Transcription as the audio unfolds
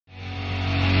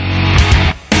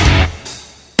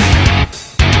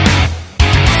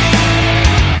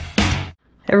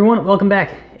Hey everyone, welcome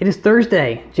back. It is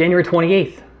Thursday, January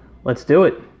 28th. Let's do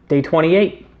it. Day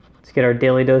 28. Let's get our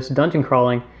daily dose of dungeon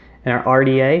crawling and our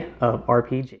RDA of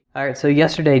RPG. Alright, so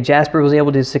yesterday Jasper was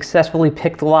able to successfully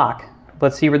pick the lock.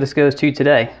 Let's see where this goes to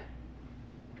today.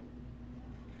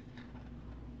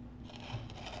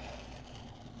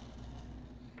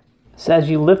 So as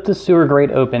you lift the sewer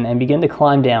grate open and begin to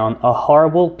climb down, a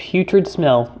horrible, putrid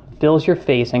smell fills your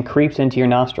face and creeps into your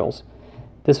nostrils.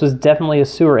 This was definitely a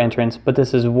sewer entrance, but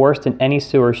this is worse than any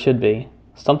sewer should be.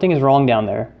 Something is wrong down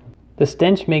there. The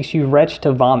stench makes you retch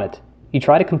to vomit. You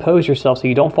try to compose yourself so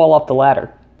you don't fall off the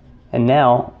ladder. And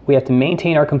now, we have to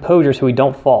maintain our composure so we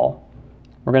don't fall.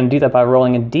 We're going to do that by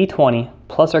rolling a d20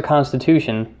 plus our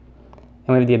constitution. And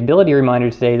we have the ability reminder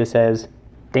today that says,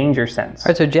 Danger Sense.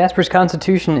 Alright, so Jasper's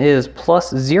constitution is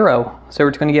 +0. So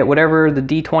we're just going to get whatever the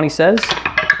d20 says.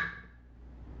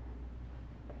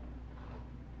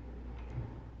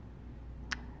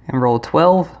 And roll a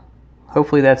 12.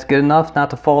 Hopefully that's good enough not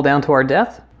to fall down to our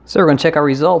death. So we're going to check our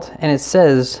result, and it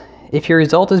says, if your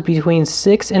result is between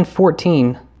 6 and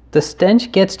 14, the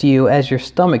stench gets to you as your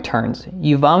stomach turns.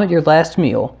 You vomit your last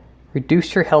meal.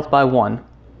 Reduce your health by 1.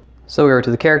 So we go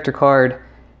to the character card,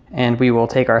 and we will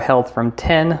take our health from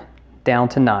 10 down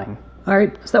to 9.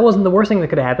 Alright, so that wasn't the worst thing that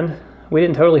could have happened. We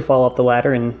didn't totally fall off the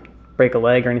ladder and break a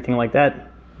leg or anything like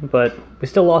that, but we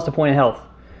still lost a point of health.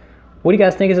 What do you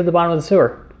guys think is at the bottom of the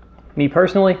sewer? Me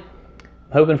personally,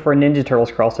 I'm hoping for a Ninja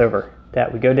Turtles crossover,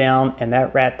 that we go down and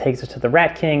that rat takes us to the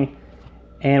Rat King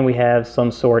and we have some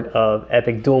sort of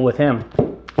epic duel with him.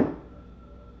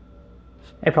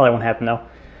 It probably won't happen though.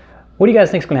 What do you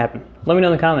guys think is going to happen? Let me know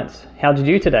in the comments. How'd you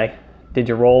do today? Did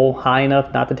you roll high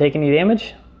enough not to take any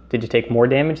damage? Did you take more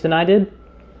damage than I did?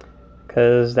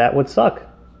 Because that would suck,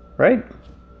 right?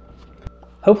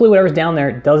 Hopefully whatever's down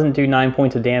there doesn't do 9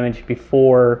 points of damage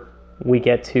before we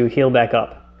get to heal back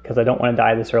up, because I don't want to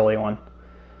die this early on.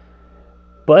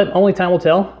 But only time will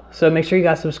tell, so make sure you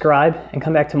guys subscribe and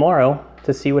come back tomorrow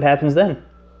to see what happens then.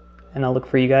 And I'll look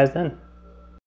for you guys then.